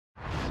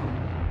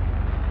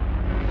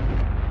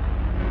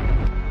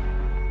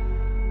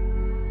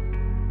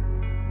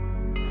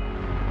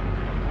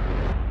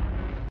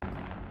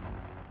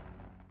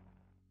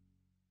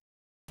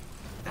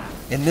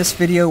In this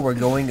video we're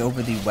going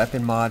over the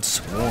weapon mod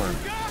Swarm,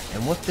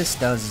 and what this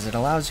does is it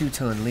allows you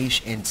to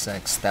unleash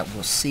insects that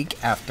will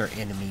seek after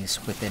enemies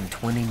within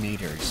 20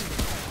 meters,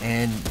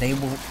 and they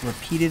will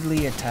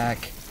repeatedly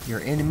attack your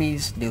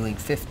enemies, dealing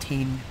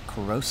 15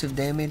 corrosive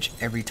damage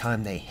every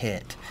time they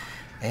hit.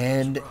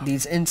 And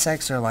these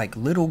insects are like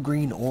little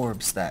green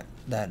orbs that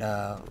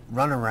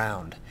run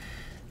around.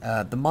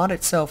 The mod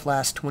itself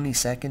lasts 20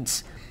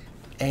 seconds,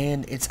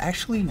 and it's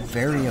actually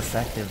very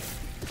effective.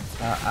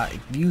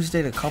 I've used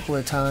it a couple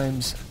of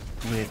times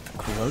with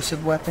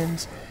corrosive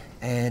weapons,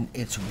 and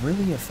it's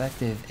really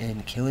effective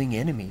in killing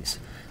enemies.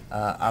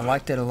 I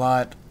liked it a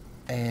lot,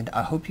 and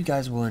I hope you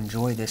guys will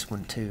enjoy this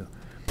one too.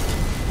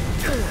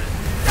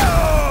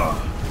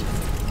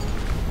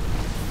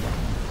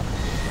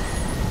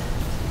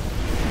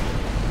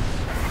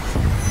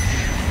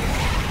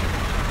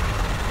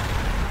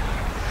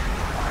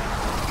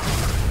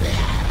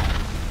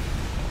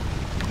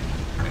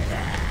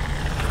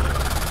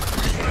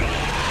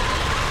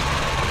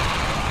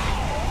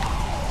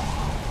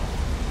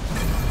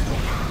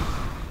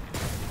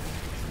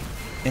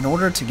 In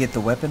order to get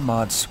the weapon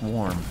mod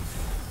Swarm,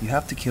 you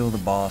have to kill the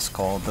boss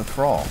called the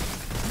Thrall.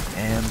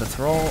 And the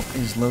Thrall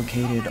is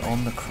located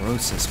on the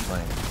Crosis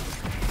planet.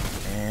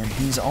 And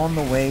he's on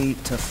the way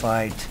to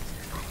fight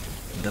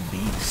the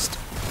Beast.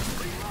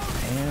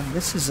 And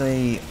this is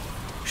a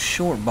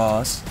short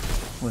boss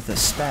with a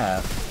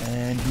staff,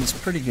 and he's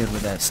pretty good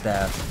with that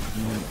staff.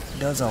 He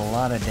does a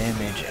lot of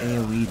damage,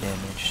 AoE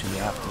damage, so you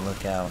have to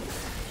look out.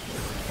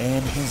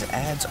 And his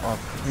adds are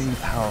pretty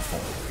powerful.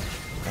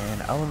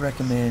 And I would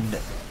recommend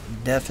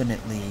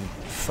definitely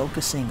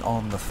focusing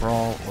on the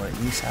Thrall, or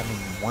at least having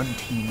one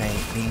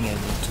teammate being able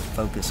to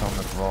focus on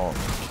the Thrall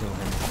and kill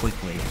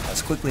him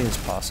as quickly as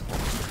possible.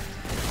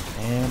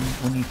 And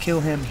when you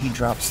kill him, he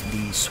drops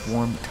the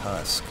Swarm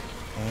Tusk,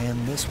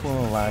 and this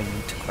will allow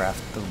you to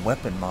craft the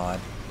weapon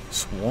mod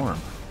Swarm.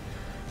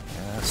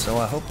 So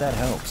I hope that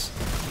helps.